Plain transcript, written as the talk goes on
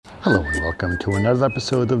Hello and welcome to another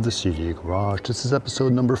episode of the CG Garage. This is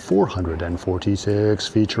episode number 446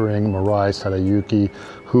 featuring Murai Sadayuki,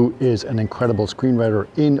 who is an incredible screenwriter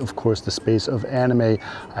in, of course, the space of anime.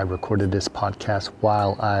 I recorded this podcast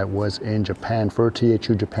while I was in Japan for THU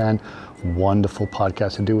Japan. Wonderful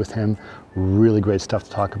podcast to do with him. Really great stuff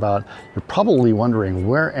to talk about. You're probably wondering,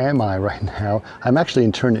 where am I right now? I'm actually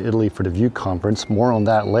in Turin, Italy for the View conference. More on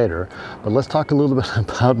that later. But let's talk a little bit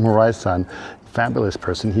about Murai-san. Fabulous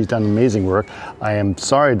person. He's done amazing work. I am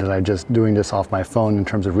sorry that I'm just doing this off my phone in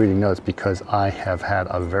terms of reading notes because I have had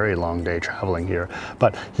a very long day traveling here.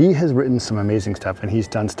 But he has written some amazing stuff, and he's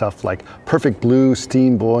done stuff like Perfect Blue,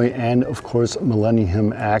 Steamboy, and of course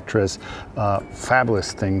Millennium Actress.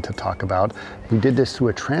 Fabulous thing to talk about. We did this through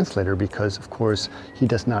a translator because, of course, he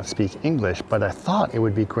does not speak English, but I thought it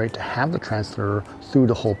would be great to have the translator through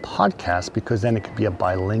the whole podcast because then it could be a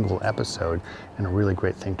bilingual episode and a really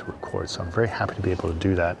great thing to record. So I'm very happy to be able to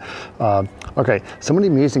do that. Okay, some of the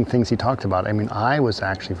amazing things he talked about. I mean, I was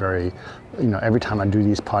actually very, every time I do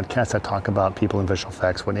these podcasts, I talk about people in visual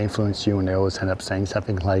effects, what influenced you, and they always end up saying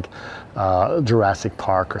something like Jurassic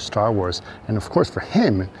Park or Star Wars. And of course, for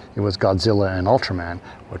him, it was Godzilla and Ultraman,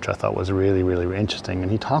 which I thought was really, really interesting.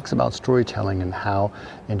 And he talks about storytelling and how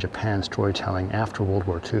in Japan, storytelling after World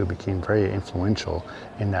War II became very influential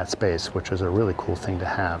in that space, which is a really cool thing to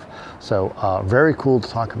have. So very cool to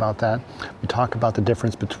talk about that. We talk about the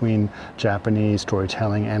difference between Japanese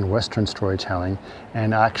storytelling and Western storytelling,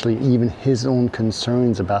 and actually even his own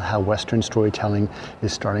concerns about how Western storytelling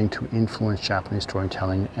is starting to influence Japanese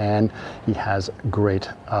storytelling, and he has great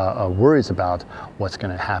worries about what's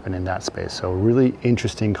going to happen in that space. So really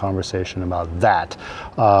interesting conversation about that.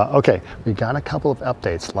 Okay, we got a couple of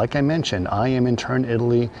updates. Like I mentioned, I am in Turin,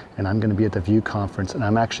 Italy, and I'm going to be at the View conference, and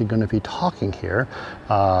I'm actually going to be talking here.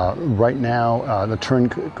 Right now, the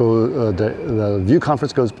View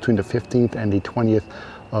conference goes between the 15th and the 20th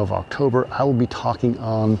of October. I will be talking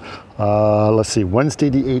on, Wednesday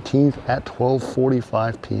the 18th at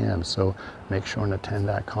 12:45 p.m. So make sure and attend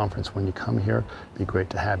that conference when you come here. It'd be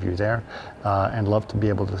great to have you there, and love to be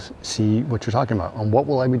able to see what you're talking about. And what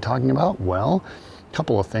will I be talking about? Well, a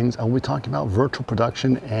couple of things. I will be talking about virtual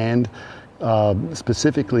production and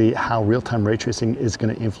specifically how real-time ray tracing is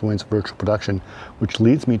going to influence virtual production, which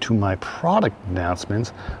leads me to my product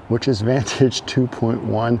announcements, which is Vantage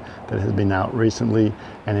 2.1 that has been out recently,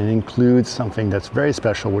 and it includes something that's very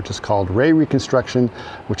special, which is called ray reconstruction,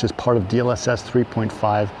 which is part of DLSS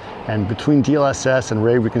 3.5. And between DLSS and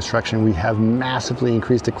ray reconstruction, we have massively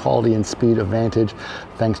increased the quality and speed of Vantage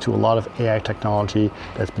thanks to a lot of AI technology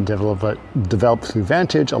that's been developed through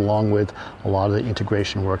Vantage, along with a lot of the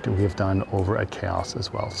integration work that we have done over at Chaos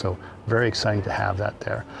as well. So very exciting to have that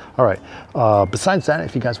there. All right. Besides that,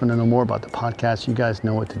 if you guys want to know more about the podcast, you guys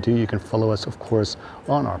know what to do. You can follow us, of course,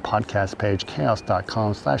 on our podcast page,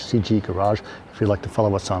 chaos.com/CGGarage. If you'd like to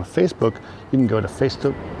follow us on Facebook, you can go to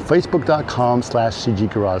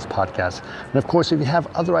facebook.com/CGGarage podcast. And of course, if you have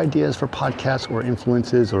other ideas for podcasts or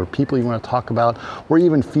influences or people you want to talk about, or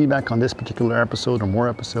even feedback on this particular episode or more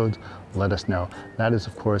episodes, let us know. That is,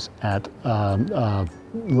 of course, at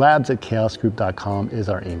labs@chaosgroup.com is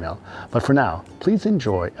our email. But for now, please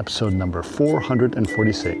enjoy episode number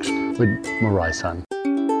 446 with Murai-san.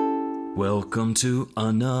 Welcome to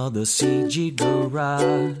another CG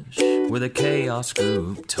Garage, where the Chaos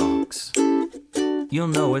Group talks. You'll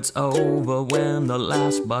know it's over when the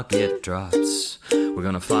last bucket drops. We're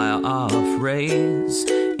gonna fire off rays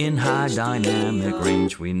in high dynamic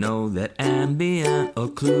range. We know that ambient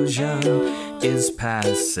occlusion is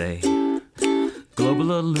passé.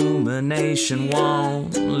 Global illumination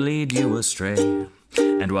won't lead you astray.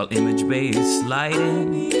 And while image-based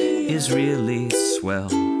lighting is really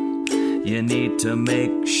swell, you need to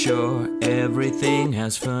make sure everything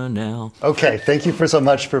has Fresnel. Okay, thank you so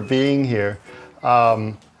much for being here.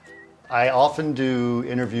 I often do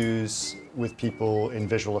interviews with people in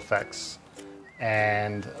visual effects,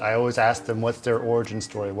 and I always ask them what's their origin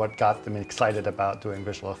story, what got them excited about doing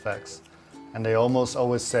visual effects. And they almost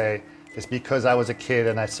always say, it's because I was a kid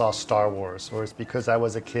and I saw Star Wars, or it's because I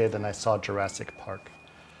was a kid and I saw Jurassic Park.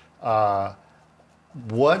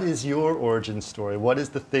 What is your origin story? What is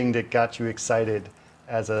the thing that got you excited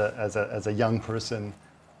as a young person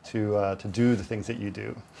to do the things that you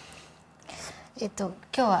do? 今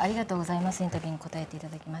日はありがとうございます。インタビューに答えていた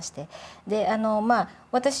だきまして、で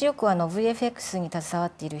私よくVFX に携わ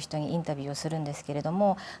っている人にインタビューをするんですけれど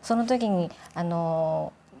も、その時に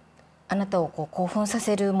あなたをこう興奮さ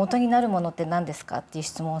せる元になるものって何ですかっていう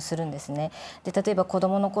質問をするんですね。で例えば子ど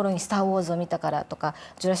もの頃に「スター・ウォーズ」を見たからとか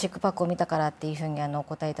「ジュラシック・パーク」を見たからっていうふうにお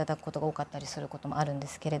答えいただくことが多かったりすることもあるんで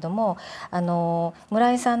すけれども、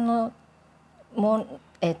村井さんのこ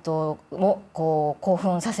う興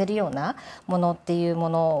奮させるようなものっていうも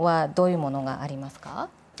のはどういうものがありますか？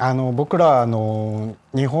僕ら日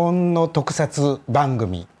本の特撮番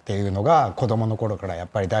組っていうのが子どもの頃からやっ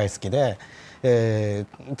ぱり大好きで、円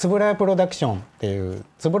谷プロダクションっていう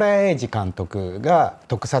円谷英二監督が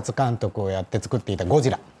特撮監督をやって作っていたゴ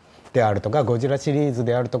ジラであるとかゴジラシリーズ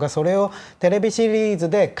であるとか、それをテレビシリーズ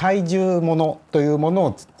で怪獣ものというもの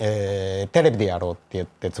を、テレビでやろうって言っ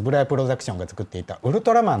て円谷プロダクションが作っていたウル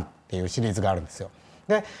トラマンっていうシリーズがあるんですよ。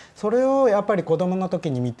でそれをやっぱり子どもの時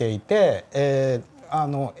に見ていて、映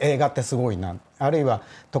画ってすごいな、あるいは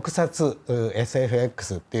特撮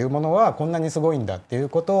SFX っていうものはこんなにすごいんだっていう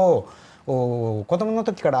ことを子供の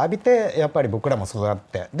時から浴びて、やっぱり僕らも育っ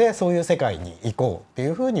て、でそういう世界に行こうってい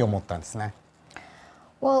うふうに思ったんですね。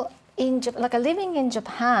Well, like living in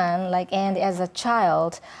Japan, like and as a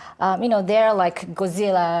child, there are like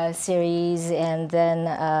Godzilla series, and then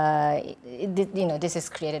this is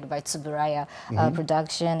created by Tsuburaya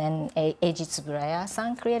Production, and Eiji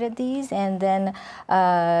Tsuburaya-san created these, and then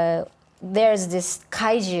there's this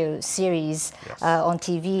kaiju series on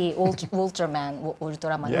TV, Ultraman,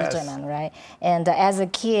 Yes. Ultraman, right? And as a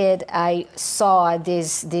kid, I saw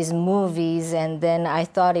these movies, and then I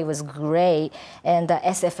thought it was great, and the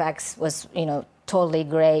SFX was, totally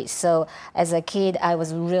great. So as a kid, I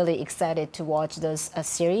was really excited to watch those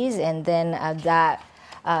series, and then that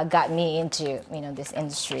got me into, this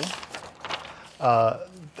industry.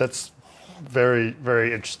 That's very,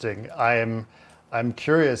 very interesting. I'm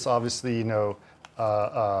curious, obviously, manga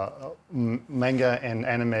and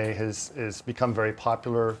anime has become very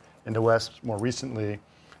popular in the West more recently,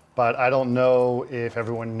 but I don't know if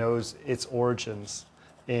everyone knows its origins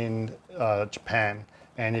in Japan.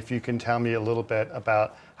 And if you can tell me a little bit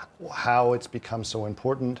about how it's become so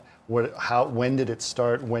important, when did it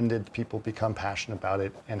start, when did people become passionate about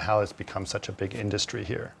it, and how it's become such a big industry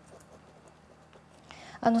here?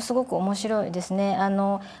 すごく面白いですね。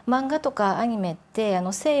漫画とかアニメって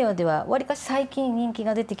西洋ではわりかし最近人気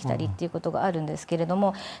が出てきたりっていうことがあるんですけれど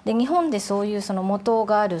も、で日本でそういうその元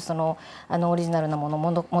があるオリジナルなもの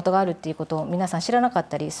元があるっていうことを皆さん知らなかっ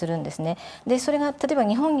たりするんですね。でそれが例えば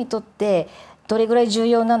日本にとってどれぐらい重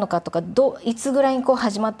要なのかとか、いつぐらいに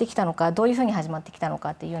始まってきたのか、どういうふうに始まってきたの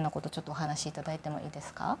かっていうようなことをちょっとお話しいただいてもいいで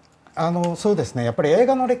すか？そうですね、やっぱり映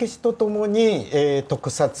画の歴史とともに、特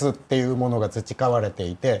撮っていうものが培われて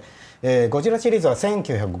いて、ゴジラシリーズは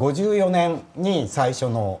1954年に最初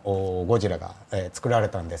のゴジラが、作られ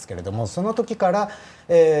たんですけれども、その時から、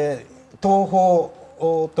東宝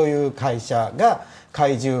という会社が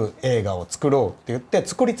怪獣映画を作ろうって言って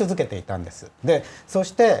作り続けていたんです。でそ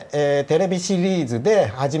して、テレビシリーズで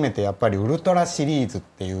初めてやっぱりウルトラシリーズっ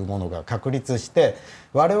ていうものが確立して、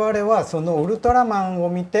我々はそのウルトラマンを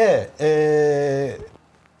見て、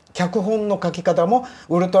脚本の書き方も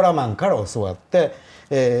ウルトラマンから教わって、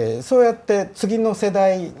そうやって次の世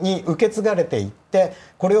代に受け継がれていって、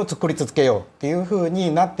これを作り続けようっていうふうに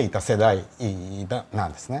なっていた世代な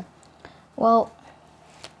んですね。Well,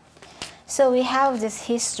 so we have this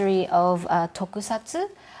history of tokusatsu,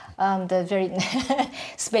 the very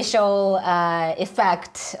special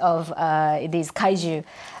effect of these kaiju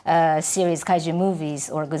series, kaiju movies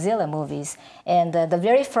or Godzilla movies. And the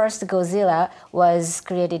very first Godzilla was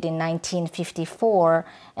created in 1954,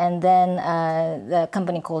 and then the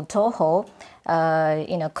company called Toho,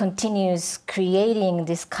 continues creating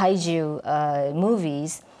these kaiju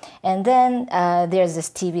movies. And then there's this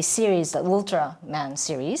TV series, the Ultraman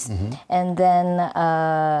series. And then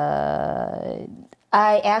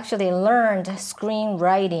I actually learned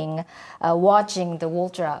screenwriting watching the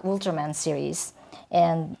Ultraman series.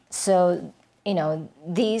 And so,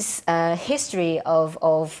 this history of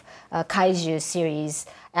kaiju series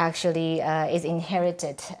actually is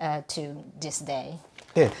inherited to this day.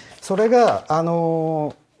 でそれが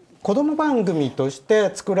子供番組とし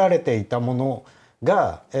て作られていたもの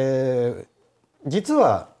が、実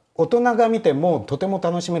は大人が見てもとても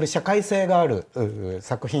楽しめる社会性がある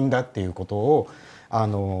作品だっていうことを我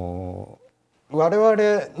々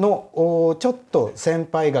のちょっと先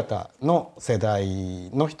輩方の世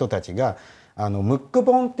代の人たちがムック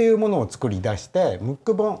本っていうものを作り出して、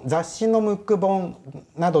雑誌のムック本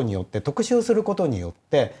などによって特集することによっ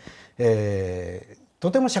て、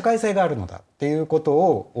とても社会性があるのだっていうこと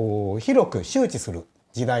を広く周知する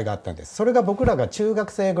時代があったんです。それが僕らが中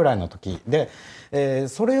学生ぐらいの時で、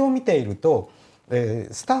それを見ていると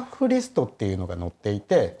スタッフリストっていうのが載ってい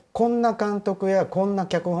て、こんな監督やこんな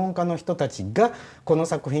脚本家の人たちがこの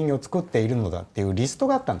作品を作っているのだっていうリスト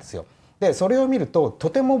があったんですよ。でそれを見るとと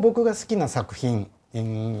ても僕が好きな作品、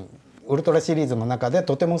ウルトラシリーズの中で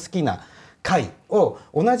とても好きな回を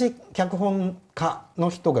同じ脚本家の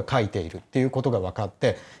人が書いているっていうことが分かっ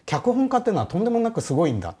て、脚本家っていうのはとんでもなくすご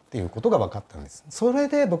いんだっていうことが分かったんです。それ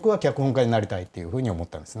で僕は脚本家になりたいっていうふうに思っ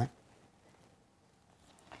たんですね。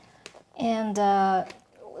And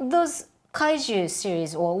those kaiju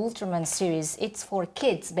series or Ultraman series, it's for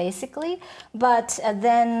kids basically, but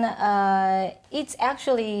then it's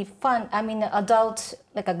actually fun. I mean, adult,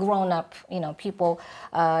 like a grown-up, people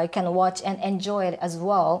can watch and enjoy it as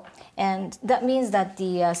well. And that means that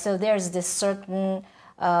so there's this certain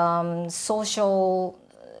socialness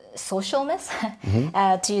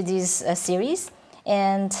to this series,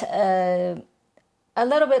 and a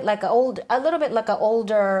little bit like an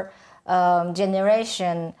older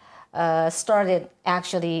generation started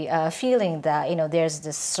actually feeling that there's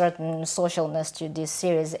this certain socialness to this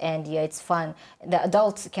series, and it's fun. The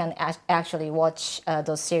adults can actually watch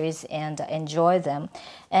those series and enjoy them.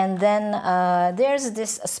 And then there's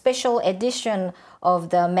this special edition of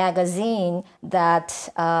the magazine that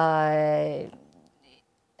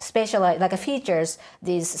features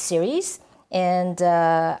these series. And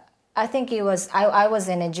I think I was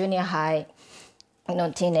in a junior high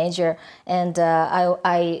teenager, and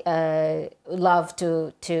I love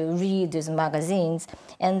to read these magazines.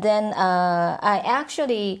 And then I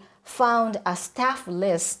actually found a staff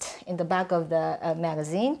list in the back of the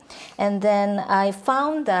magazine, and then I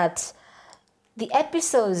found that the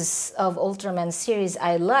episodes of Ultraman series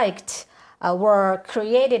I liked were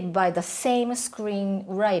created by the same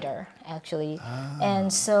screenwriter actually.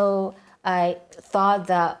 And so I thought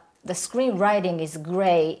that the screenwriting is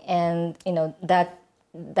great, and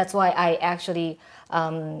that's why I actually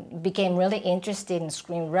became really interested in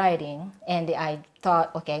screenwriting, and I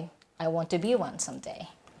thought, okay, I want to be one someday.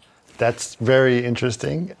 That's very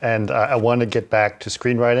interesting, and I want to get back to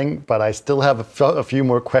screenwriting, but I still have a few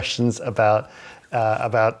more questions about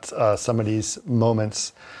some of these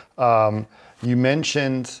moments. You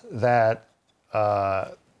mentioned that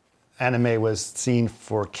anime was seen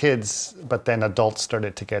for kids, but then adults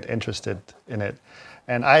started to get interested in it.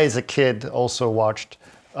 And I, as a kid, also watched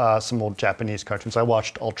some old Japanese cartoons. I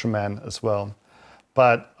watched Ultraman as well.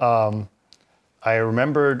 But I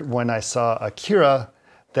remembered when I saw Akira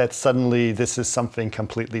that suddenly this is something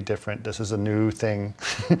completely different. This is a new thing,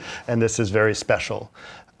 and this is very special.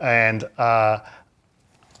 And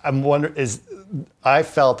I'm wondering, I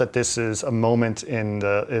felt that this is a moment in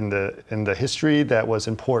the history that was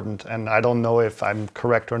important, and I don't know if I'm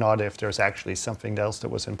correct or not, if there's actually something else that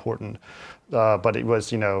was important. But it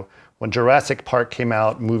was, when Jurassic Park came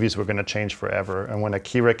out, movies were going to change forever, and when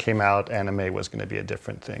Akira came out, anime was going to be a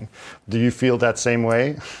different thing. Do you feel that same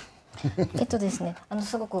way? ですね、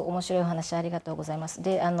すごく面白いお話ありがとうございます。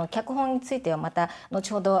で、脚本についてはまた後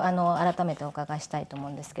ほど改めてお伺いしたいと思う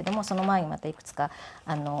んですけども、その前にまたいくつか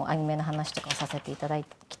アニメの話とかをさせていただ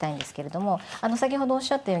きたいんですけれども、先ほどおっ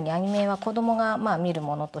しゃったようにアニメは子どもが見る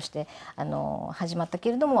ものとして始まったけ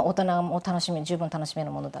れども、大人も十分楽しめる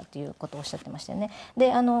ものだということをおっしゃってましたよね。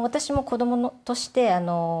で、私も子どもとして日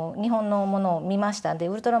本のものを見ました。で、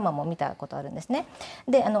ウルトラマンも見たことあるんですね。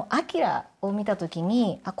で、アキラを見た時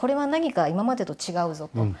に、これは何か今までと違うぞ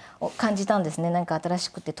と感じたんですね。何か新し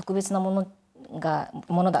くて特別なもの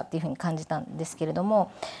だっていうふうに感じたんですけれども、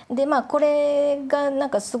でこれがなん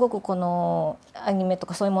かすごくこのアニメと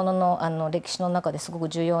かそういうものの歴史の中ですごく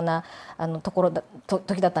重要な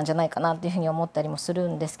時だったんじゃないかなっていうふうに思ったりもする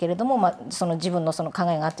んですけれども、その自分のその考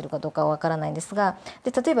えが合ってるかどうかはわからないんですが、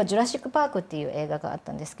で例えば「ジュラシック・パーク」っていう映画があっ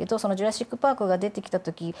たんですけど、その「ジュラシック・パーク」が出てきた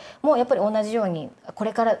時もやっぱり同じようにこ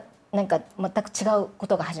れからなんか全く違うこ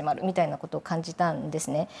とが始まるみたいなことを感じたんです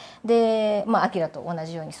ね。で、アキラと同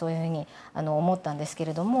じようにそういうふうに思ったんですけ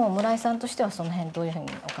れども、村井さんとしてはその辺どういうふうに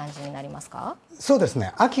お感じになりますか？そうです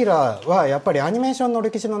ね、アキラはやっぱりアニメーションの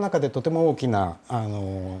歴史の中でとても大きな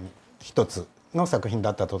一つの作品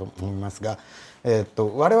だったと思いますが、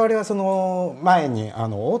我々はその前に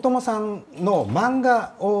大友さんの漫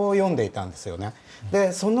画を読んでいたんですよね。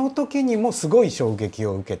でその時にもすごい衝撃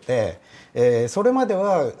を受けて、それまで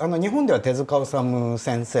は日本では手塚治虫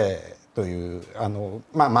先生という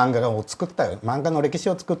漫画の歴史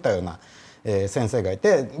を作ったような、先生がい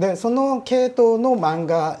て、でその系統の漫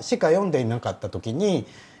画しか読んでいなかった時に、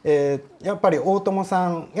やっぱり大友さ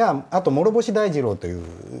んやあと諸星大二郎という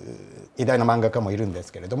偉大な漫画家もいるんで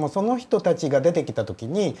すけれども、その人たちが出てきた時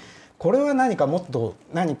にこれは何かもっと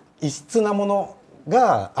異質なもの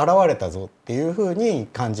が現れたぞっていうふうに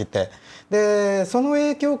感じて、でその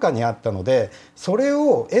影響下にあったのでそれ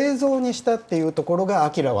を映像にしたっていうところが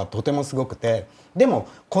アキラはとてもすごくて、でも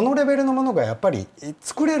このレベルのものがやっぱり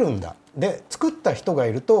作れるんだ、で作った人が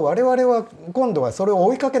いると我々は今度はそれを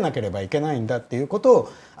追いかけなければいけないんだっていうことを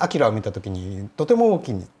アキラを見た時にとても大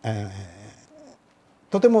きに、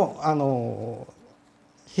とても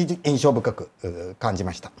印象深く感じ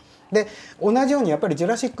ました。で同じようにやっぱりジュ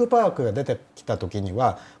ラシック・パークが出てきた時に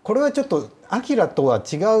はこれはちょっとアキラとは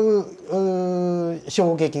違う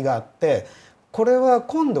衝撃があって、これは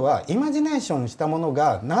今度はイマジネーションしたもの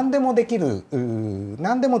が何でもできる、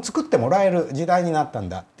何でも作ってもらえる時代になったん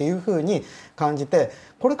だっていうふうに感じて、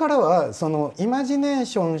これからはそのイマジネー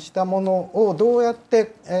ションしたものをどうやっ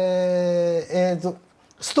て、ス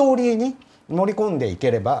トーリーに盛り込んでい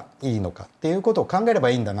ければいいのかっていうことを考えれば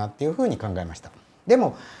いいんだなっていうふうに考えました。で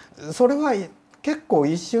もそれは結構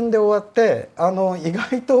一瞬で終わって、意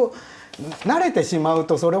外と慣れてしまう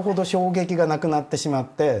とそれほど衝撃がなくなってしまっ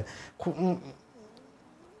て、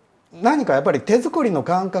何かやっぱり手作りの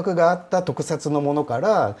感覚があった特撮のものか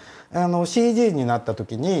らCG になった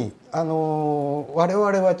時に我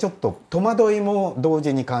々はちょっと戸惑いも同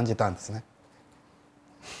時に感じたんですね。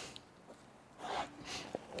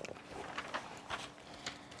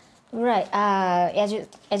Right. As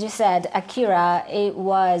you said, Akira, it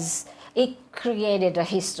created a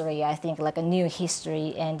history. I think like a new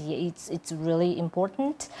history, and it's really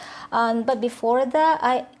important. But before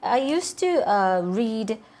that, I used to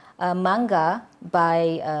read manga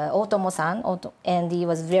by Otomo-san, and he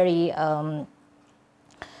was very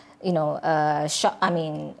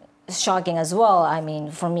shocking as well. I mean,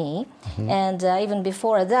 for me, and even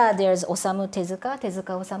before that, there's Tezuka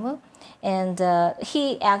Osamu. And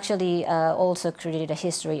he actually also created a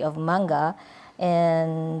history of manga,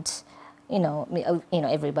 and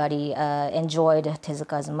everybody enjoyed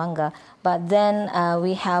Tezuka's manga. But then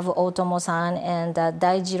we have Otomo-san and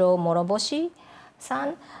Daijiro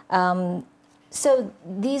Moroboshi-san. So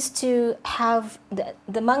these two have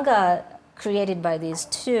the manga created by these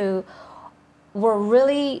two were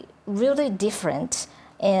really, really different.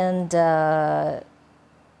 And then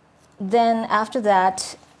after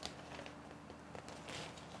that,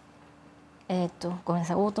 ごめんな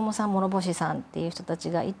さい、大友さん、諸星さんっていう人た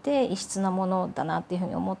ちがいて異質なものだなっていうふう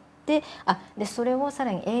に思って、でそれをさ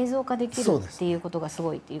らに映像化できるっていうことがす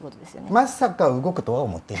ごいっていうことですよね。まさか動くとは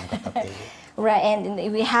思っていなかったっていう。Right, and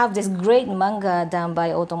we have this great manga done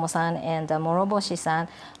by Otomo-san and Moroboshi-san,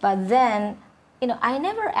 but then, I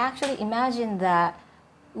never actually imagined that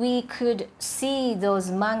we could see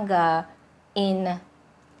those manga in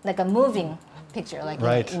like a moving picture, like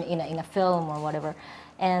right. in a film or whatever.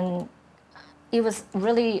 And it was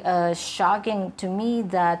really shocking to me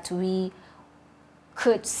that we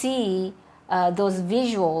could see those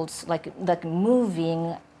visuals like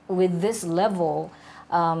moving with this level.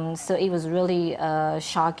 So it was really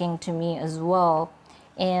shocking to me as well.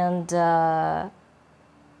 And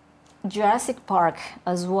Jurassic Park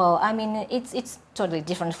as well. I mean, it's totally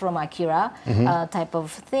different from Akira type of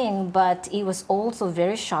thing, but it was also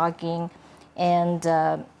very shocking. And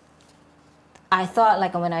I thought,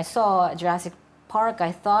 like when I saw Jurassic Park,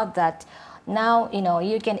 I thought that now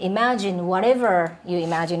you can imagine whatever you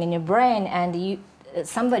imagine in your brain, and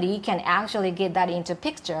somebody can actually get that into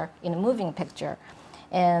picture, in a moving picture.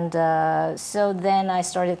 And so then I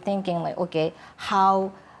started thinking, like, okay,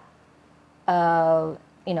 how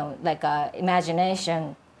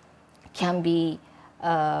imagination can be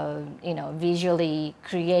visually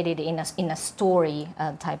created in a story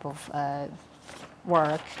type of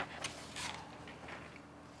work.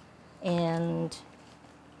 And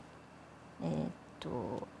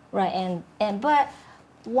right, and but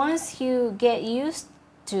once you get used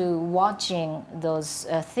to watching those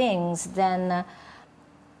things, then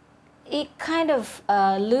it kind of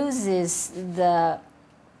loses the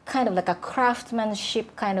kind of like a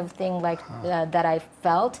craftsmanship kind of thing like that I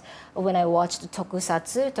felt when I watched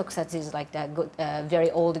tokusatsu. Tokusatsu is like that very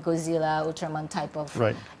old Godzilla, Ultraman type of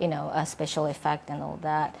right. Special effect and all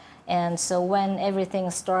that. And so when everything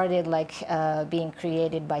started like being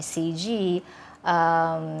created by CG,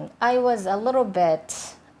 I was a little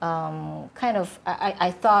bit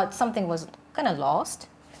I thought something was kind of lost.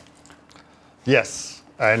 Yes,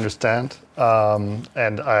 I understand. And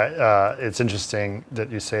it's interesting that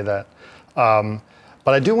you say that.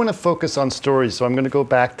 But I do want to focus on stories, so I'm going to go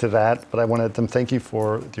back to that. But I wanted to thank you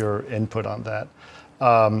for your input on that.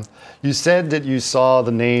 You said that you saw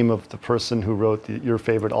the name of the person who wrote your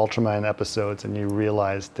favorite Ultraman episodes, and you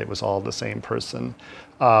realized it was all the same person.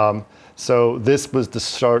 So this was the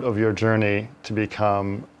start of your journey to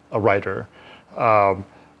become a writer.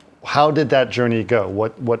 How did that journey go?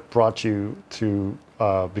 What brought you to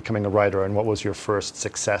becoming a writer, and what was your first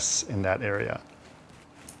success in that area?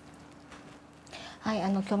 はい、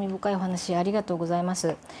興味深いお話ありがとうございま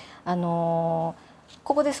す。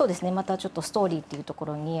ここでそうですね、またちょっとストーリーっていうとこ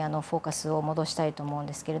ろにフォーカスを戻したいと思うん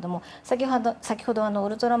ですけれども、先ほどウ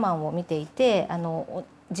ルトラマンを見ていて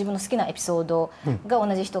自分の好きなエピソードが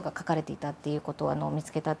同じ人が書かれていたっていうことを見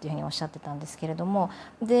つけたっていうふうにおっしゃってたんですけれども、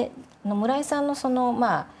で村井さんの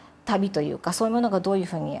旅というかそういうものがどういう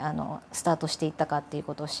ふうにスタートしていったかっていう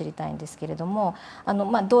ことを知りたいんですけれども、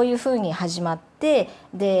どういうふうに始まって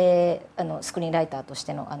でスクリーンライターとし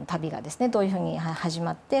ての旅がですねどういうふうに始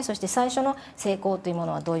まって、そして最初の成功というも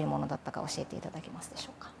のはどういうものだったか教えていただけますでし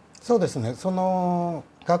ょうか。そうですね、その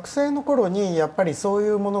学生の頃にやっぱりそうい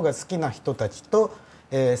うものが好きな人たちと、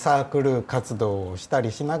サークル活動をした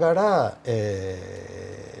りしながら、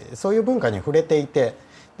そういう文化に触れていて、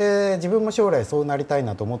で自分も将来そうなりたい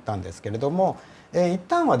なと思ったんですけれども、一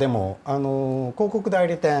旦はでも広告代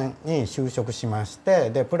理店に就職しまして、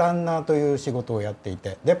でプランナーという仕事をやってい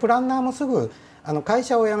て、でプランナーもすぐ会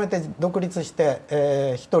社を辞めて独立し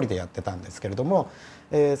て、一人でやってたんですけれども、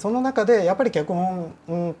その中でやっぱり脚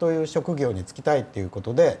本という職業に就きたいっていうこ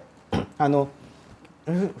とで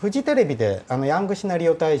フジテレビでヤングシナリ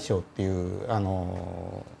オ大賞っていう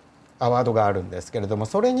アワードがあるんですけれども、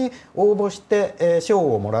それに応募して賞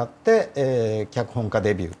をもらって脚本家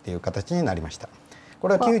デビューっていう形になりました。こ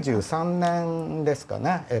れは93年ですか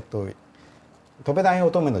ね。飛べない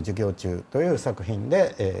乙女の授業中という作品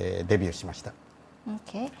でデビューしました。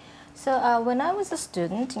Okay. So when I was a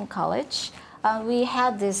student in college, we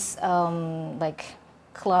had this like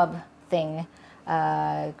club thing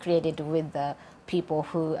created with the people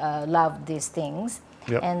who loved these things.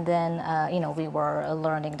 Yep. And then we were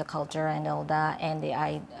learning the culture and all that, and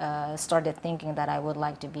I started thinking that I would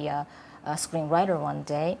like to be a screenwriter one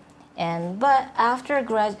day. But after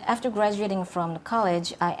graduating from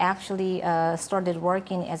college, I actually started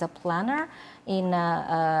working as a planner in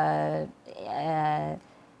an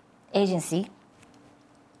agency,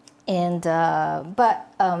 and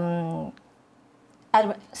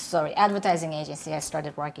advertising agency. I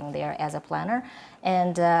started working there as a planner,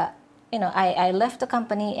 and I left the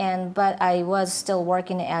company, but I was still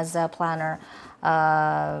working as a planner.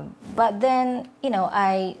 But then,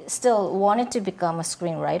 I still wanted to become a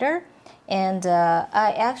screenwriter, and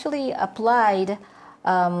I actually applied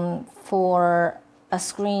for a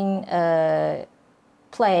screen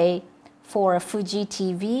play for Fuji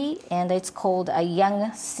TV, and it's called a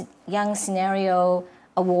Young Scenario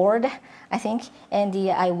Award, I think, and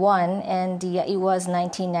I won, and it was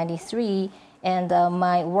 1993. And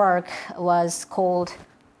my work was called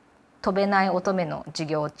飛べない乙女の授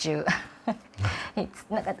業中。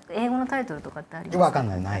なんか英語のタイトルとかってありますか？わか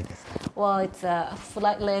んないです。Well, it's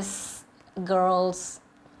flightless girls.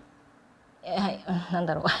 はい、なん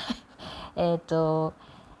だろう。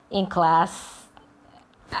in class.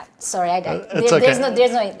 Sorry, there's no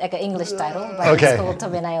like an English title, but Okay. It's called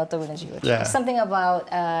飛べない乙女の授業中。Yeah. Something about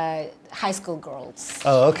high school girls.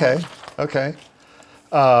 Oh, okay.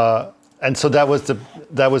 And so that was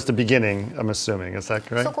the beginning, I'm assuming. Is that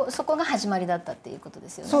correct? そこが始まりだったっていうことで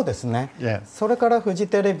すよね。そうですね。Yeah. それからフジ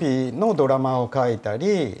テレビのドラマを書いた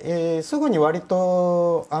り、すぐに割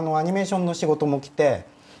とアニメーションの仕事も来て、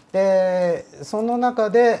でその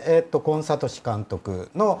中で、コンサトシ監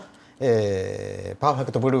督の、パーフェ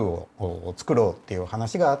クトブルーを作ろうっていう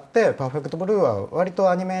話があって、パーフェクトブルーは割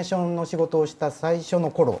とアニメーションの仕事をした最初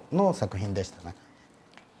の頃の作品でしたね。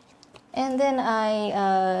And then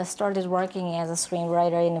I started working as a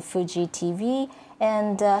screenwriter in Fuji TV,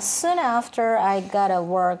 and soon after I got a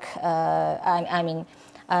work.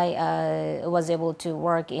 I was able to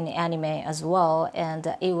work in anime as well,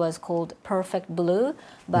 and it was called Perfect Blue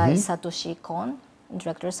by Satoshi Kon,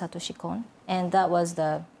 director Satoshi Kon, and that was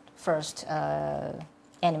the first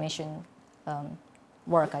animation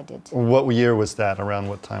work I did. What year was that? Around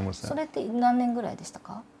what time was そ that? れって何年ぐらいでした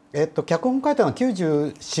か？脚本書いたのは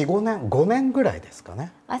94、5年ぐらいですか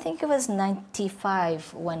ね。I think it was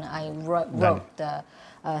 95 when I wrote the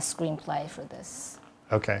screenplay for this.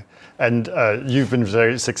 Okay. And you've been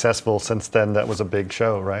very successful since then. That was a big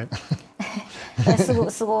show, right?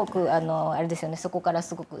 すごくあれですよね。そこから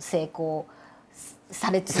すごく成功し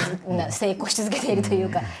続けているという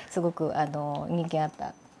か、すごく人気あっ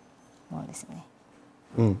たものですよね。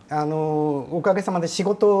おかげさまで仕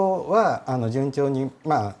事は順調に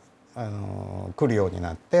来るように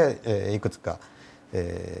なって、いくつか、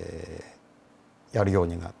やるよう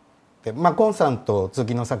になって、コンさんと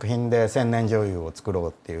次の作品で千年女優を作ろう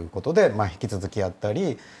っていうことで、引き続きやった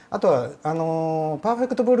り、あとはパーフェ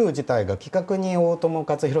クトブルー自体が企画に大友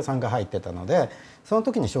克洋さんが入ってたので、その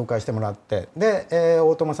時に紹介してもらって、で、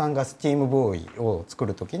大友さんがスチームボーイを作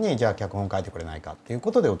る時にじゃあ脚本書いてくれないかっていう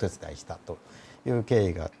ことでお手伝いしたという経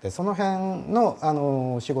緯があって、その辺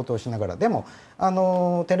の、仕事をしながら、でも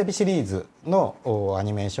テレビシリーズのア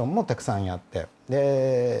ニメーションもたくさんやって、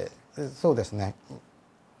でそうですね、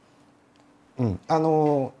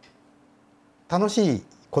楽しい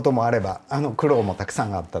こともあれば苦労もたくさ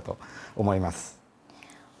んあったと思います。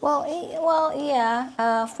Well,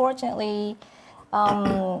 yeah. Fortunately,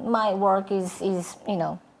 my work is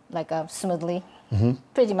like smoothly,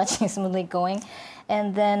 pretty much smoothly going.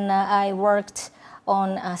 And then I worked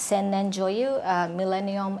on Sennen Joyu,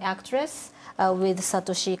 Millennium Actress, with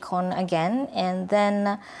Satoshi Kon again. And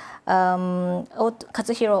then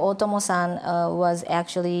Katsuhiro Otomo-san was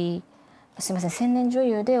actually すみません、千年女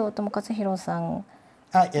優で大友克洋さん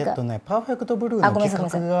パーフェクトブルーの企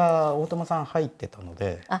画が大友さん入ってたの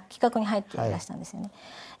で、企画に入っていらしたんですよね。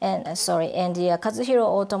And Katsuhiro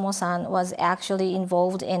Otomo-san was actually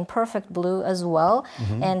involved in Perfect Blue as well.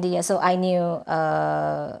 And so I knew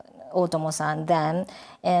Otomo-san then.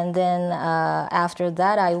 And then after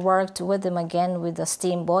that, I worked with him again with the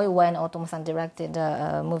Steamboy when Otomo-san directed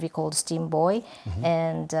a movie called Steamboy.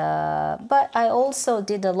 And but I also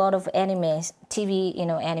did a lot of anime, TV,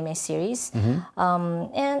 anime series.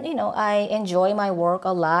 And I enjoy my work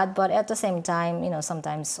a lot. But at the same time,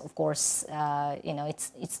 sometimes, of course,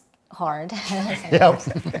 it's hard.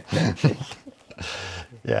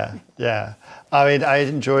 Yeah. I mean, I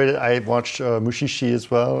enjoyed it. I watched Mushishi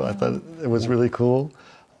as well. I thought it was really cool.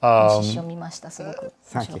 The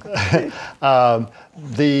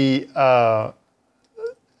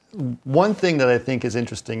one thing that I think is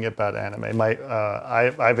interesting about anime,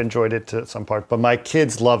 I've enjoyed it to some part, but my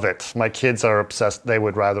kids love it. My kids are obsessed. They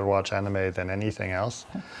would rather watch anime than anything else.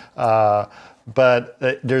 But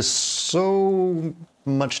there's so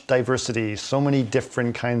much diversity, so many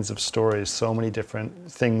different kinds of stories, so many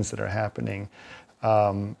different things that are happening.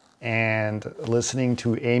 And listening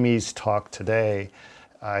to Amy's talk today,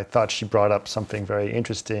 I thought she brought up something very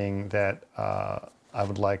interesting that I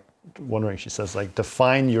would like, wondering, she says, like,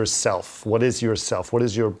 define yourself. What is yourself? What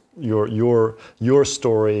is your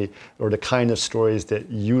story, or the kind of stories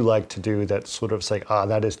that you like to do that sort of say,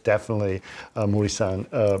 that is definitely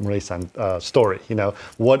Murai-san's story.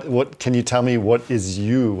 What can you tell me, what is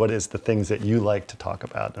the things that you like to talk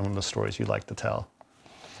about and the stories you like to tell?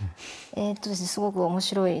 すごく面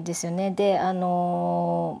白いですよね。で、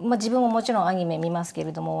自分ももちろんアニメ見ますけ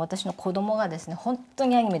れども、私の子供がですね、本当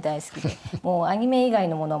にアニメ大好きで、もうアニメ以外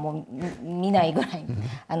のものはもう見ないぐらい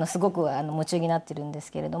すごく夢中になってるんで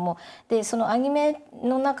すけれども、でそのアニメ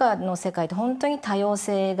の中の世界って本当に多様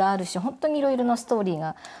性があるし、本当にいろいろなストーリー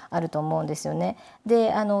があると思うんですよね。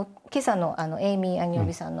で今朝のエイミー・アニオ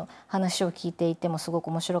ビさんの話を聞いていてもすごく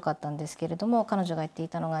面白かったんですけれども、彼女が言ってい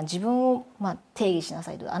たのが、自分を定義しな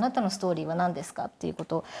さいと、あなたのストーリーは何ですかっていうこ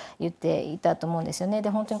とを言っていたと思うんですよね。で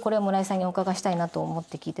本当にこれを村井さんにお伺いしたいなと思っ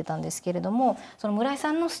て聞いてたんですけれども、その村井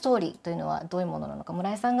さんのストーリーというのはどういうものなのか、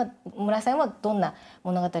村井さんはどんな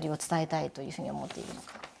物語を伝えたいというふうに思っているの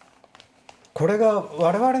か。これが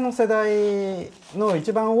我々の世代の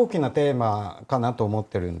一番大きなテーマかなと思っ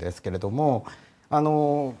てるんですけれども、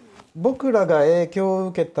僕らが影響を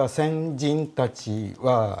受けた先人たち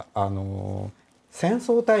は戦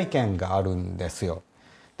争体験があるんですよ。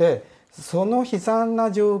でその悲惨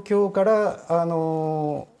な状況から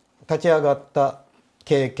立ち上がった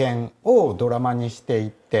経験をドラマにしていっ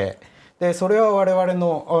て、でそれは我々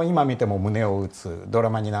の今見ても胸を打つドラ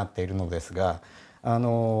マになっているのですが、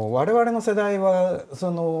我々の世代はそ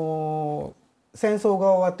の戦争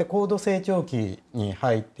が終わって高度成長期に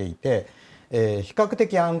入っていて、比較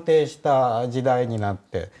的安定した時代になっ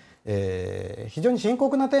て、非常に深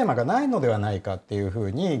刻なテーマがないのではないかっていうふ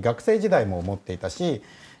うに学生時代も思っていたし、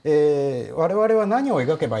我々は何を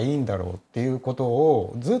描けばいいんだろうっていうこと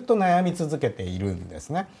をずっと悩み続けているんです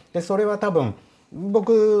ね。でそれは多分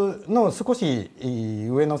僕の少し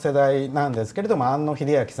上の世代なんですけれども、庵野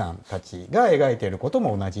秀明さんたちが描いていること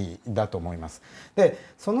も同じだと思います。で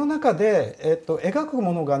その中で、描く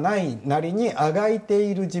ものがないなりにあがいて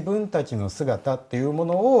いる自分たちの姿っていうも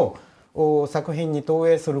のを作品に投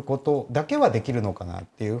影することだけはできるのかなっ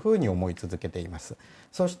ていうふうに思い続けています。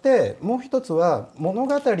そしてもう一つは、物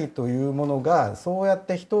語というものがそうやっ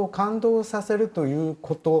て人を感動させるという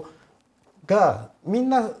ことがみん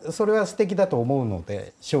なそれは素敵だと思うの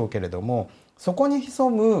でしょうけれども、そこに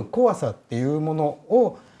潜む怖さっていうもの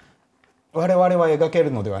を我々は描け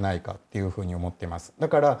るのではないかっていうふうに思っています。だ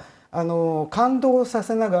から感動さ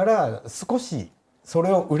せながら少しそ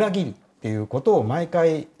れを裏切るっていうことを毎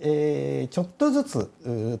回、ちょっとずつ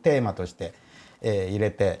テーマとして、入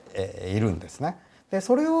れて、いるんですね。で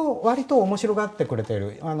それを割と面白がってくれてい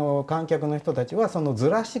る観客の人たちはそのず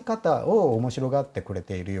らし方を面白がってくれ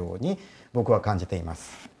ているように僕は感じていま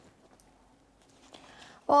す。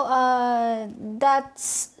Well,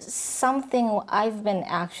 that's something I've been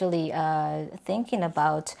actually thinking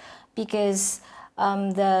about because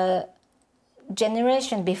the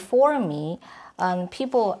generation before me,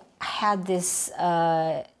 people had this,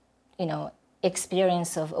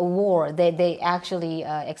 experience of a war. They actually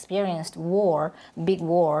experienced war, big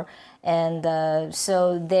war, and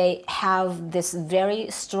so they have this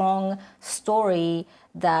very strong story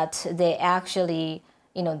that they actually,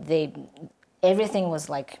 everything was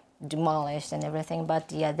like demolished and everything,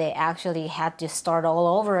 but yeah, they actually had to start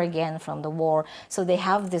all over again from the war. So they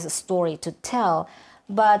have this story to tell.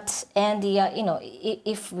 But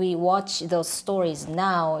if we watch those stories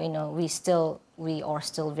now, we are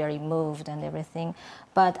still very moved and everything.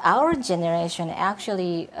 But our generation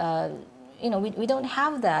actually, we don't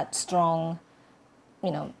have that strong,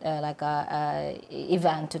 like a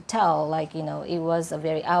event to tell. Like it was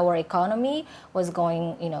our economy was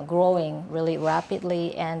going, growing really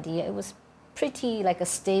rapidly, and it was pretty like a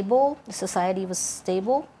stable. The society was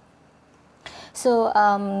stable. So.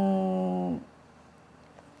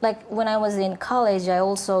 Like when I was in college, I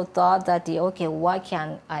also thought that what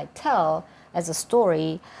can I tell as a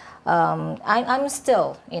story? I'm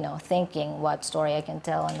still, thinking what story I can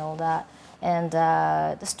tell and all that. And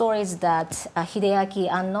the stories that Hideaki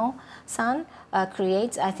Anno-san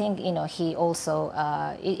creates, I think, he also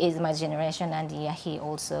is my generation, and he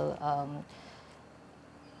also,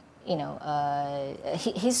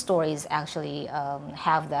 his stories actually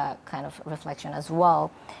have that kind of reflection as well.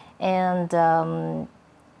 And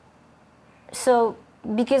so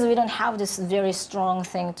because we don't have this very strong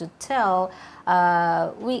thing to tell,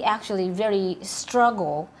 we actually very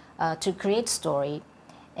struggle to create story.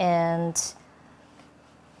 And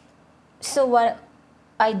so what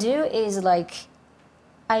I do is like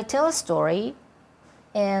I tell a story,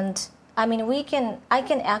 and I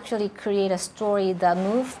can actually create a story that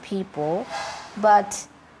moves people, but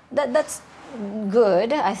that's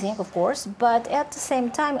good, I think, of course. But at the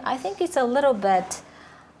same time, I think it's a little bit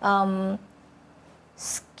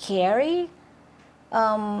scary.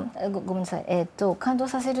 ごめんなさい、感動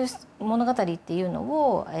させる物語っていうの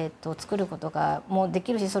を、作ることがもうで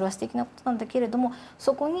きるし、それは素敵なことなんだけれども、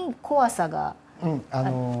そこに怖さが、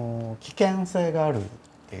危険性があるっ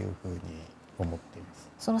ていうふうに思っています。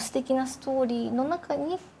その素敵なストーリーの中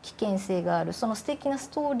に危険性がある、その素敵なス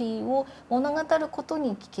トーリーを物語ること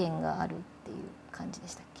に危険があるっていう感じで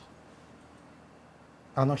したっ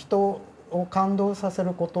け？人を感動させ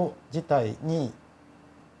ること自体に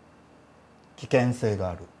危険性が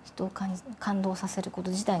ある。人を感動させるこ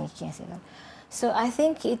と自体に危険性がある。So I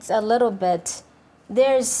think it's a little bit,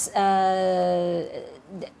 there's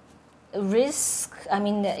risk.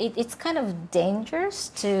 It's kind of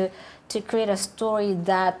dangerous to create a story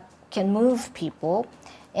that can move people,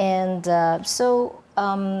 and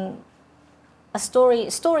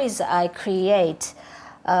stories I create,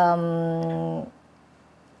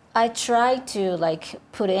 I try to like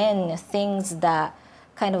put in things that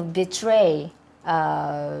kind of betray,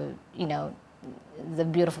 the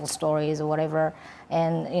beautiful stories or whatever,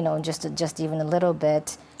 and just even a little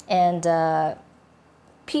bit, and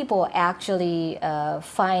people actually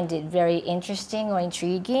find it very interesting or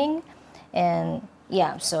intriguing, and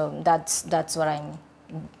yeah, so that's what I'm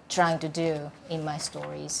trying to do in my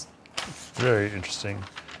stories. Very interesting.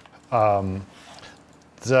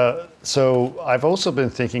 So I've also been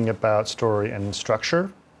thinking about story and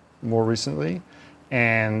structure more recently.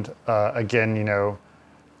 And again,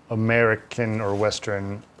 American or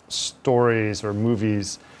Western stories or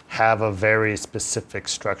movies have a very specific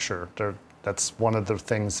structure. That's one of the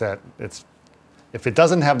things that if it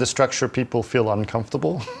doesn't have the structure, people feel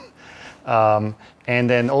uncomfortable. And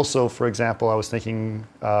then also, for example, I was thinking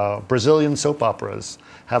Brazilian soap operas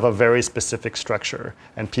have a very specific structure,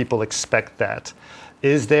 and people expect that.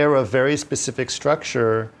 Is there a very specific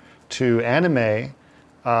structure to anime?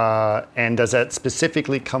 And does that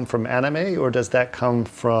specifically come from anime, or does that come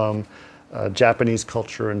from Japanese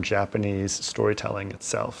culture and Japanese storytelling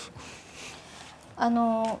itself?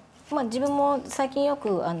 自分も最近よ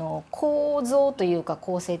く構造というか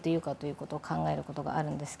構成というかということを考えることがある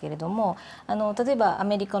んですけれども、例えばア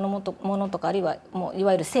メリカのものとか、あるいはい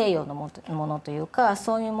わゆる西洋のものというか、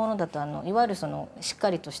そういうものだといわゆるしっか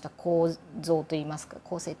りとした構造といいますか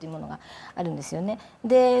構成というものがあるんですよね。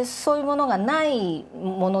でそういうものがない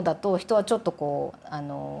ものだと人はちょっと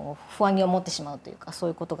不安に思ってしまうというか、そう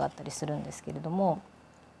いうことがあったりするんですけれども、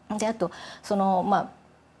であと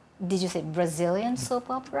Did you say Brazilian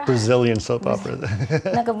soap opera? Brazilian soap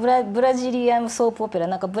opera. なんかブラジリアンソープオペラ、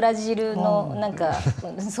なんかブラジルのなんか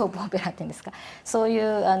ソープオペラっていうんですか、そうい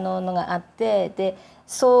うのがあって、で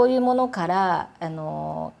そういうものから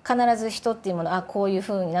必ず人っていうものこういう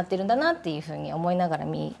風になってるんだなっていう風に思いながら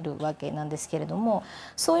見るわけなんですけれども、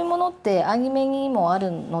そういうものってアニメにもあ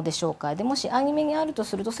るのでしょうか。でもしアニメにあると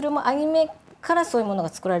すると、それもアニメからそういうものが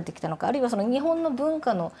作られてきたのか、あるいは日本の文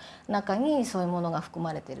化の中にそういうものが含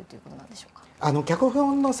まれているということなんでしょうか。脚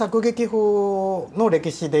本の作劇法の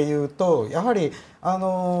歴史でいうと、やはり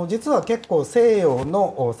実は結構西洋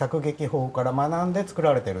の作劇法から学んで作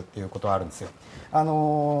られてるっていうことはあるんですよ。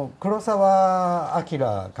黒澤明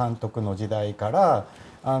監督の時代から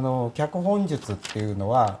脚本術っていうの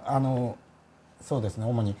はそうですね、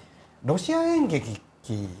主にロシア演劇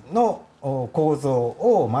の構造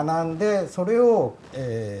を学んで、それを、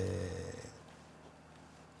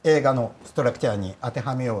映画のストラクチャーに当て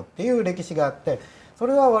はめようっていう歴史があって、そ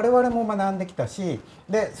れは我々も学んできたし、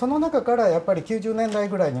でその中からやっぱり90年代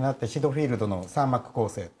ぐらいになってシドフィールドの3幕構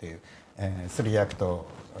成っていう、3アクト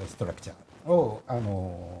ストラクチャーを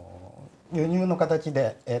輸入の形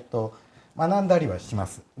で、学んだりはしま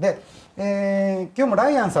す。で、今日も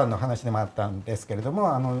ライアンさんの話でもあったんですけれど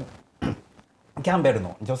も、ジ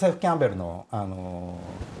ョセフ・キャンベルの、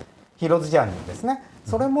ヒーローズ・ジャーニーですね、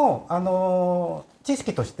それも知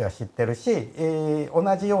識としては知ってるし、同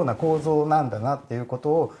じような構造なんだなっていうこと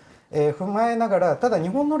を、踏まえながら、ただ日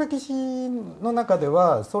本の歴史の中で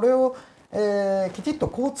はそれを、きちっと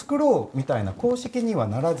こう作ろうみたいな公式には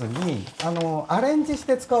ならずにアレンジし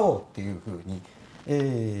て使おうっていうふうに、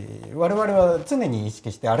我々は常に意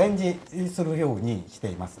識してアレンジするようにして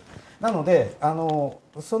います。なので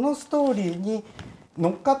そのストーリーに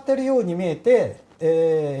乗っかってるように見えて、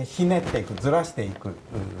ひねっていく、ずらしていく、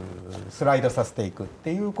スライドさせていくっ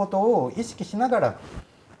ていうことを意識しながら、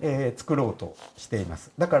作ろうとしていま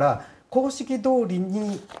す。だから公式通り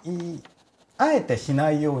にあえてし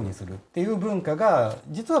ないようにするっていう文化が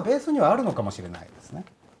実はベースにはあるのかもしれないですね。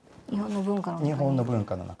日本の文化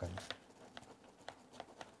の中に。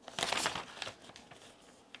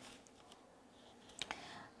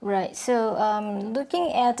Right. So,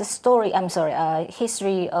 looking at the history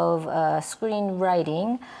of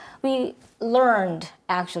screenwriting, we learned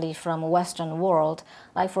actually from Western world.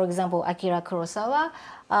 Like for example, Akira Kurosawa,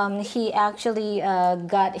 he actually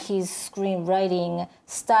got his screenwriting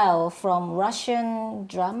style from Russian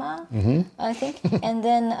drama, I think, and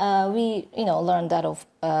then we learned that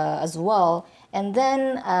as well. And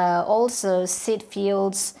then also Sid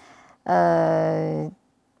Field's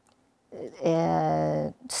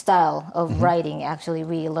style of writing, actually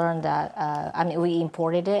we learned that, we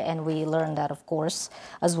imported it and we learned that of course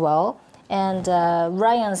as well. And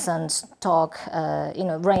Ryanson's talk,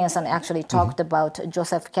 Ryanson actually talked about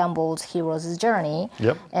Joseph Campbell's hero's journey.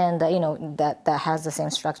 Yep. And that has the same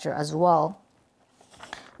structure as well.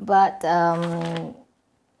 But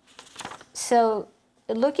so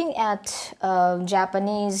looking at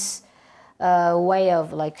Japanese way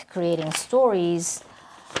of creating stories,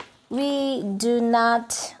 we do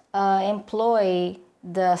not employ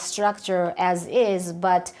the structure as is,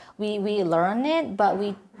 but we learn it, but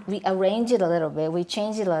we arrange it a little bit, we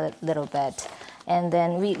change it a little bit, and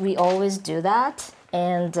then we always do that.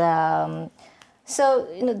 And so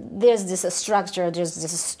there's this structure, there's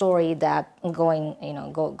this story that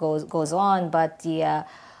goes on, but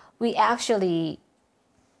we actually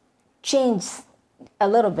change a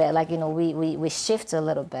little bit, we shift a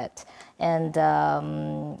little bit. And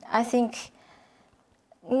I think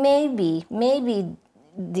maybe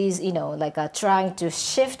these, trying to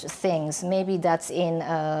shift things, maybe that's in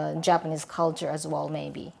Japanese culture as well,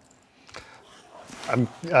 maybe. I'm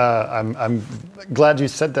glad you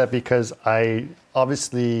said that, because I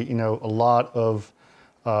obviously, a lot of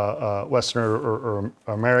Western or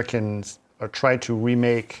Americans are trying to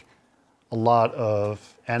remake a lot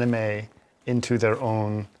of anime into their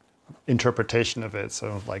own interpretation of it,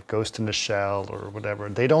 so like Ghost in the Shell or whatever.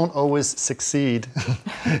 They don't always succeed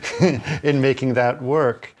in making that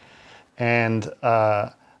work. And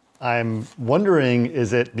I'm wondering,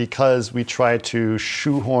 is it because we try to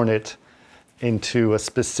shoehorn it into a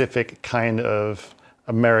specific kind of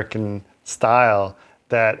American style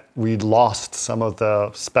that we lost some of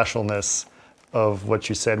the specialness of what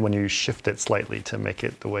you said when you shift it slightly to make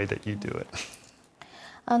it the way that you do it?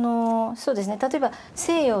 そうですね、例えば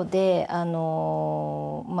西洋でア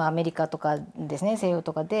メリカとかですね、西洋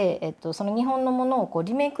とかで、その日本のものをこう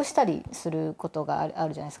リメイクしたりすることがあ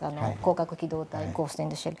るじゃないですか、広角機動隊、ゴースト・イン・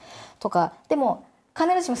ザ・シェルとかでも必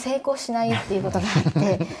ずしも成功しないっていうことがあっ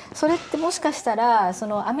てそれってもしかしたらそ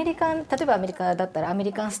の例えばアメリカだったらアメ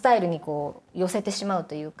リカンスタイルにこう寄せてしまう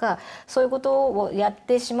というか、そういうことをやっ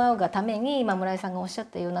てしまうがために今村井さんがおっしゃっ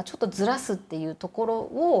たようなちょっとずらすっていうところ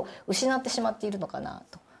を失ってしまっているのかな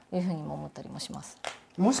というふうにも思ったりもします。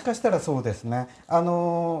もしかしたらそうですね。い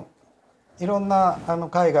ろんな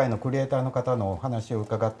海外のクリエイターの方のお話を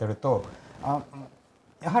伺ってると、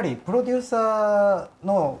やはりプロデューサー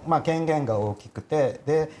の、権限が大きくて、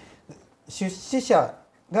で出資者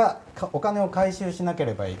がお金を回収しなけ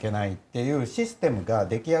ればいけないっていうシステムが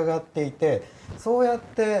出来上がっていて、そうやっ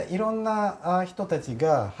ていろんな人たち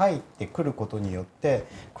が入ってくることによって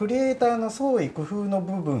クリエイターの創意工夫の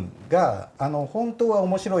部分が本当は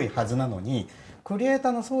面白いはずなのに、クリエイタ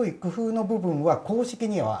ーの創意工夫の部分は公式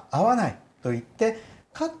には合わないと言って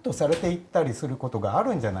カットされていったりすることがあ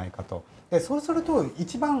るんじゃないかと。でそうすると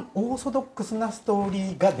一番オーソドックスなストーリ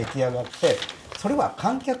ーが出来上がって、それは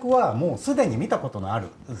観客はもうすでに見たことのある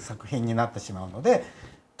作品になってしまうので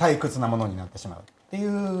退屈なものになってしまうってい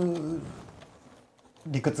う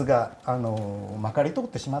理屈がまかり通っ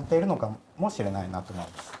てしまっているのかもしれないなと思い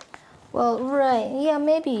ます。Well, right. Yeah,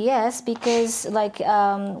 maybe yes, because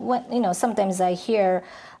when sometimes I hear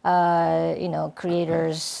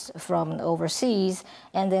creators from overseas,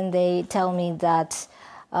 and then they tell me that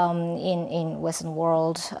in Western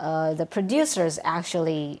world, the producers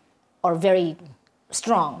actually are very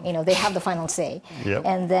strong. They have the final say, Yep.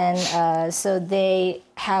 and then so they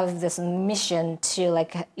have this mission to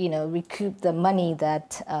recoup the money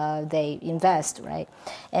that they invest, right?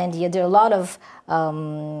 And yeah, there are a lot of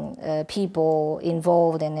people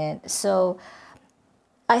involved in it. So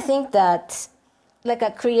I think that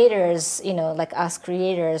creators, like us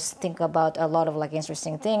creators, think about a lot of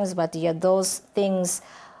interesting things, but yeah, those things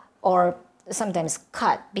are sometimes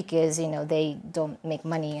cut because they don't make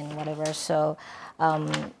money and whatever. So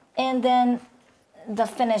and then the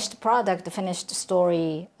finished product, the finished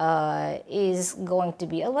story is going to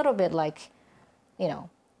be a little bit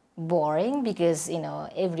boring because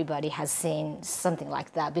everybody has seen something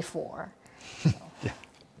like that before. So.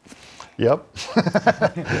 Yep.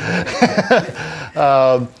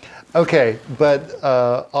 Okay, but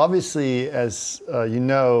obviously, as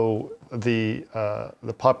the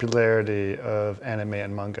popularity of anime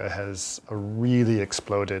and manga has really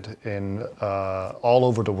exploded in all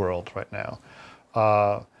over the world right now,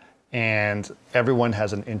 and everyone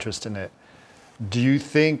has an interest in it. Do you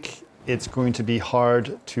think it's going to be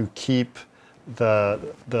hard to keep the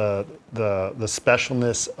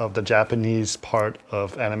specialness of the Japanese part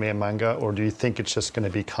of anime and manga, or do you think it's just going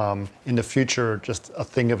to become in the future just a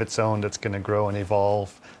thing of its own that's going to grow and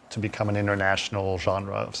evolve to become an international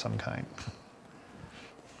genre of some kind?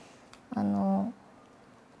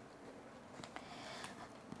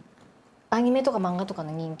 アニメとか漫画とか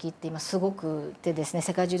の人気って今すごくてですね、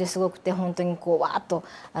世界中ですごくて本当にこうわーっと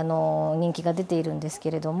人気が出ているんです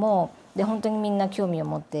けれども、で本当にみんな興味を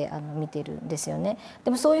持って見ているんですよね。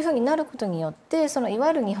でもそういうふうになることによっていわ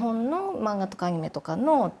ゆる日本の漫画とかアニメとか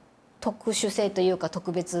の特殊性というか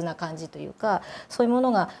特別な感じというか、そういうも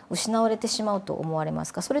のが失われてしまうと思われま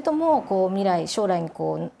すか？それとも将来に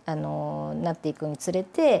なっていくにつれ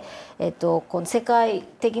て、この世界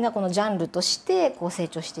的なこのジャンルとして成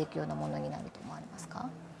長していくようなものになると思われますか？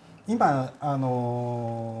今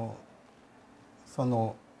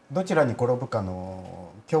どちらに転ぶかの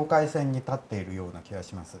境界線に立っているような気が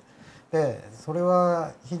します。でそれ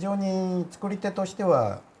は非常に作り手として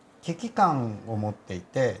は危機感を持ってい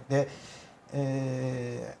て、で、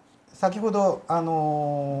先ほど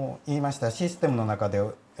言いましたシステムの中で、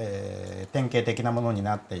典型的なものに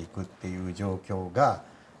なっていくっていう状況が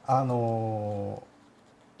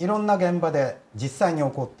いろんな現場で実際に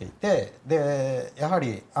起こっていて、でやは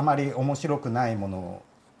りあまり面白くないもの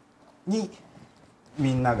に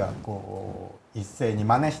みんなが一斉に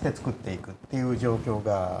真似して作っていくっていう状況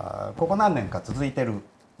がここ何年か続いてる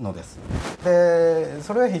のです。で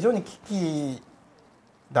それは非常に危機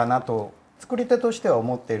だなと作り手としては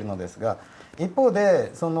思っているのですが、一方で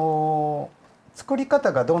作り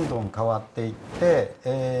方がどんどん変わっていって、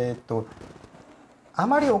あ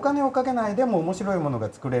まりお金をかけないでも面白いもの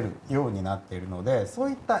が作れるようになっているので、そう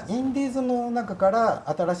いったインディーズの中か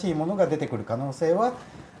ら新しいものが出てくる可能性は、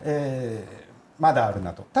まだある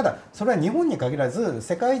なと。ただそれは日本に限らず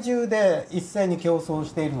世界中で一斉に競争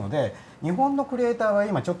しているので、日本のクリエイターは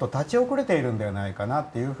今ちょっと立ち遅れているんではないかなっ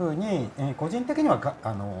ていうふうに、個人的には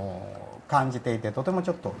感じていて、とてもち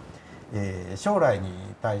ょっと、将来に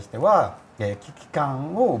対しては、危機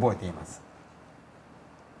感を覚えています。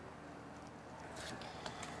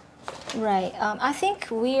Right. I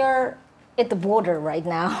think we are at the border right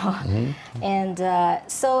now, and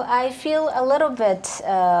so I feel a little bit,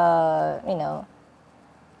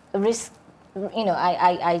 risk.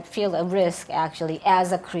 I feel a risk actually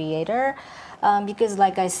as a creator, because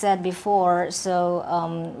like I said before, so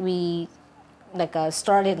we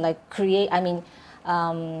started create. I mean,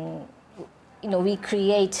 we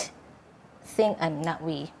create thing. Not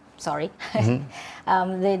we. Sorry.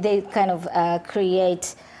 They kind of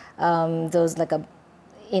create. Those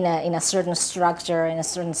in a certain structure, in a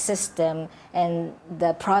certain system, and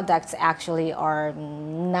the products actually are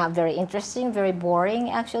not very interesting, very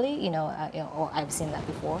boring actually, I've seen that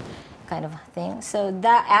before kind of thing. So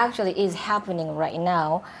that actually is happening right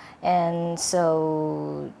now. And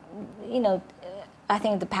so, I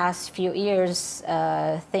think the past few years,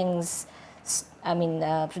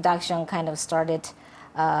 production kind of started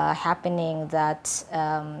happening that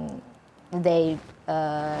they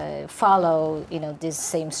follow this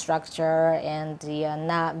same structure, and the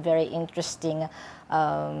not very interesting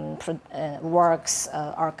works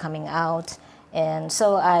are coming out, and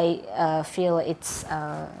so I feel it's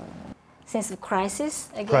sense of crisis,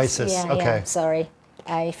 I guess. Crisis. Yeah, okay. Yeah, sorry.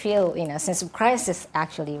 I feel sense of crisis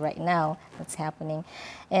actually right now that's happening,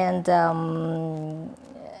 and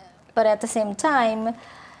but at the same time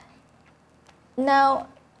now.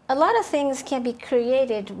 A lot of things can be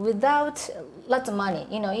created without lots of money.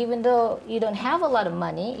 Even though you don't have a lot of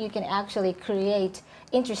money, you can actually create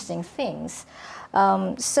interesting things.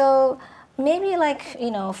 So maybe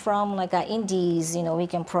from indies, we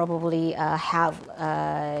can probably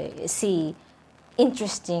see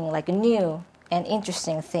interesting, new and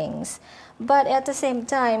interesting things. But at the same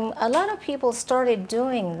time, a lot of people started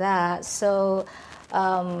doing that. So.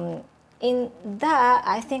 In that,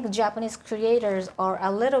 I think Japanese creators are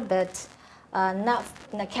a little bit not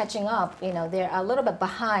catching up. They're a little bit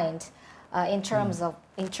behind in terms of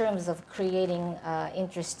creating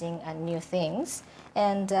interesting and new things.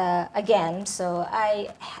 And again, so I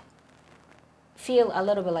feel a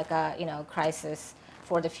little bit like a crisis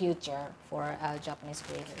for the future for Japanese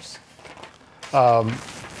creators.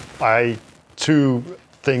 I too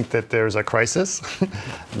think that there's a crisis,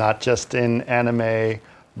 not just in anime,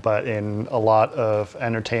 but in a lot of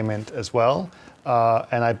entertainment as well.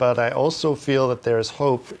 But I also feel that there's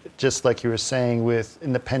hope, just like you were saying, with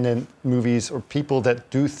independent movies or people that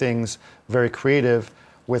do things very creative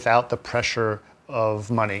without the pressure of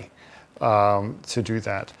money to do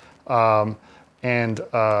that. I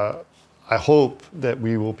hope that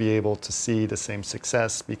we will be able to see the same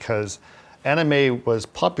success, because anime was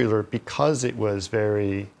popular because it was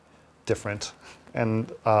very different. And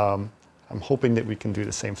I'm hoping that we can do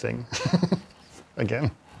the same thing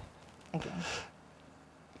again.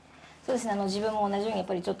 そうですね。自分も同じようにやっ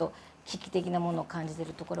ぱりちょっと危機的なものを感じてい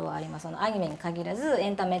るところはあります。アニメに限らずエ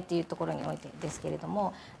ンタメっていうところにおいてですけれど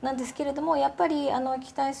も、やっぱり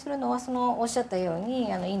期待するのはおっしゃったようにイン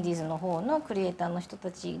ディーズの方のクリエイターの人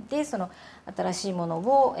たちで新しいもの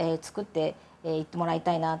を作っていってもらい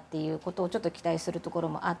たいなっていうことをちょっと期待するところ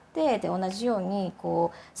もあって、で同じように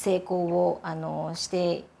成功をし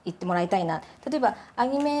ていってもらいたいな。例えばア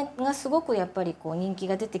ニメがすごくやっぱり人気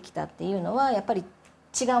が出てきたっていうのはやっぱり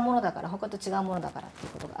違うものだから、他と違うものだからってい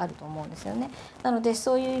うことがあると思うんですよね。なので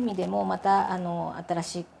そういう意味でもまた新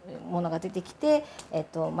しいものが出てきて、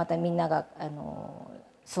またみんなが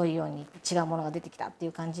そういうように違うものが出てきたってい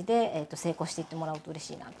う感じで、成功していってもらうと嬉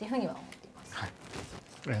しいなっていうふうには思っています。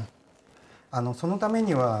はい、そのため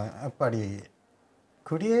にはやっぱり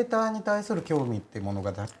クリエイターに対する興味っていうもの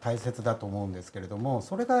が大切だと思うんですけれども、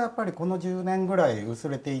それがやっぱりこの10年ぐらい薄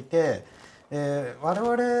れていて、我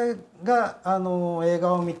々が映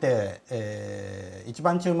画を見て、一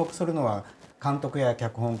番注目するのは監督や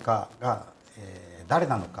脚本家が、誰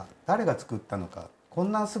なのか、誰が作ったのか、こ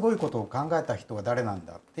んなすごいことを考えた人は誰なん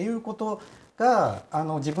だっていうことが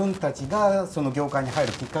自分たちがその業界に入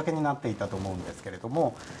るきっかけになっていたと思うんですけれど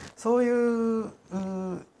も、そういう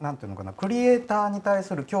なんていうのかな、クリエイターに対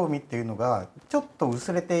する興味っていうのがちょっと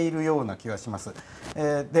薄れているような気がします。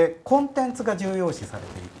でコンテンツが重要視され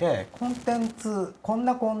ていて、こん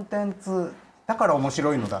なコンテンツだから面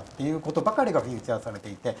白いのだっていうことばかりがフィーチャーされて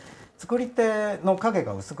いて、作り手の影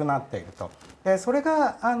が薄くなっていると。でそれ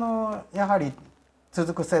がやはり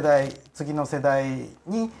続く世代次の世代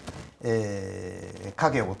に、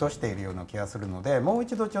影を落としているような気がするので、もう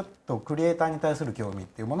一度ちょっとクリエイターに対する興味っ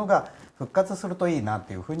ていうものが復活するといいなっ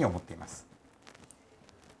ていうふうに思っています。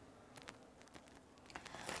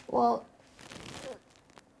Well,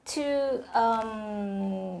 to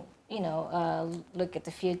look at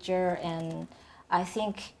the future, and I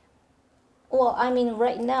think, well, I mean,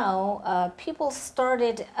 right now, people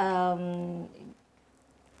started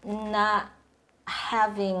not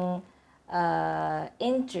having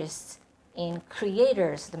interest in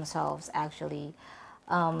creators themselves, actually,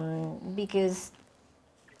 because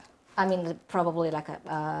I mean, probably like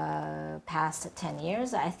past 10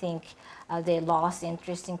 years, I think they lost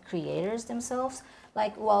interest in creators themselves.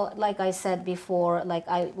 Like, well, like I said before, like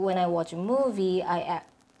when I watch a movie, I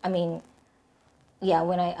mean, yeah,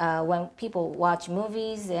 when people watch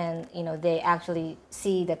movies and they actually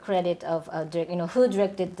see the credit of who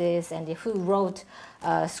directed this and who wrote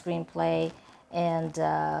a screenplay, and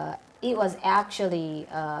it was actually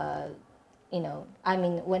I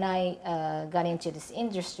mean, when I got into this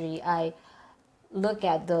industry, I look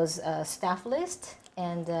at those staff lists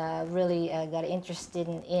and really got interested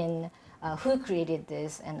in who created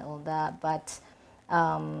this and all that. But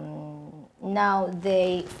now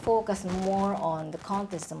they focus more on the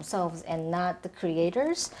contents themselves and not the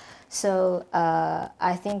creators. So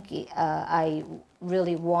I think I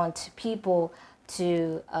really want people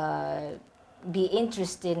to be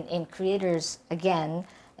interested in creators again,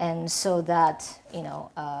 and so that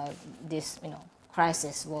this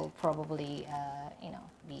crisis will probably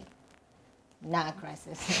be not a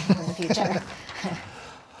crisis in the future.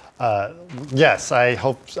 Yes, I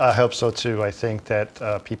hope so too. I think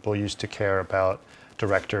that people used to care about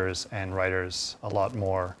directors and writers a lot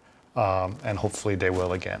more, and hopefully they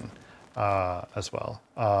will again as well.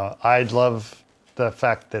 I love the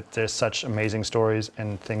fact that there's such amazing stories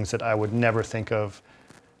and things that I would never think of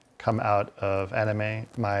come out of anime.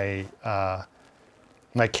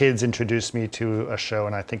 My kids introduced me to a show,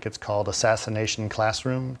 and I think it's called Assassination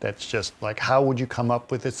Classroom. That's just like, how would you come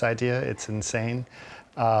up with this idea? It's insane.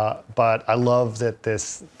 But I love that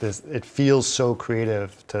this it feels so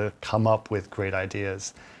creative to come up with great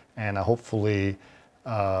ideas, and hopefully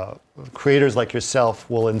creators like yourself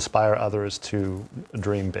will inspire others to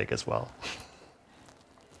dream big as well.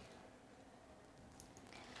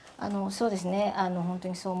 そうですね、本当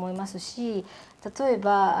にそう思いますし、例え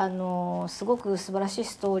ばすごく素晴らしい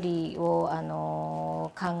ストーリー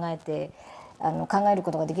を考える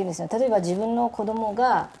ことができるんですよ。例えば自分の子供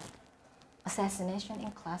がAssassination in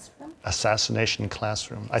Classroom? Assassination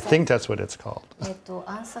Classroom. I think that's what it's called.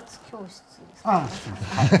 暗殺教室ですか？暗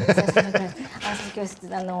殺教室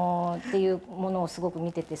っていうものをすごく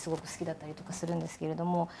見ててすごく好きだったりとかするんですけれど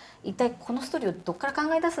も、一体このストーリーをどっから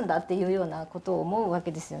考え出すんだっていうようなことを思うわけ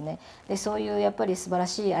ですよね。で、そういうやっぱり素晴ら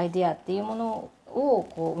しいアイデアっていうものを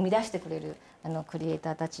こう生み出してくれるクリエイ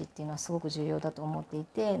ターたちっていうのはすごく重要だと思ってい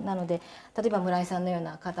て、なので例えば村井さんのよう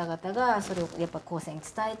な方々がそれをやっぱ後世に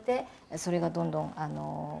伝えて、それがどんどん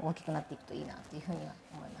大きくなっていくといいなっていうふうには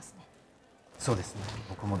思いますね。そうですね。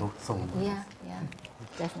僕もそう思います。Yeah,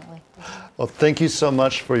 definitely. Well, thank you so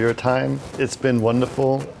much for your time. It's been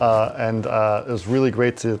wonderful, and it was really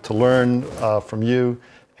great to learn from you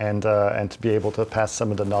and to be able to pass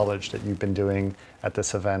some of the knowledge that you've been doing at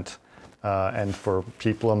this event. And for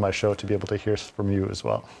people on my show to be able to hear from you as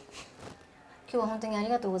well. 今日は本当にあり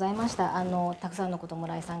がとうございました。たくさんのことを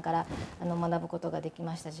村井さんから学ぶことができ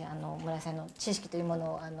ましたし、村井さんの知識というもの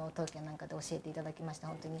を東京なんかで教えていただきました。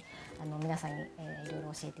本当に皆さんにいろい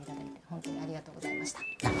ろ教えていただいて本当にありがとうございました。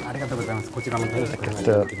ありがとうございます。こちらも楽しくお話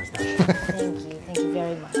できました。Thank you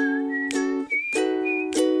very much.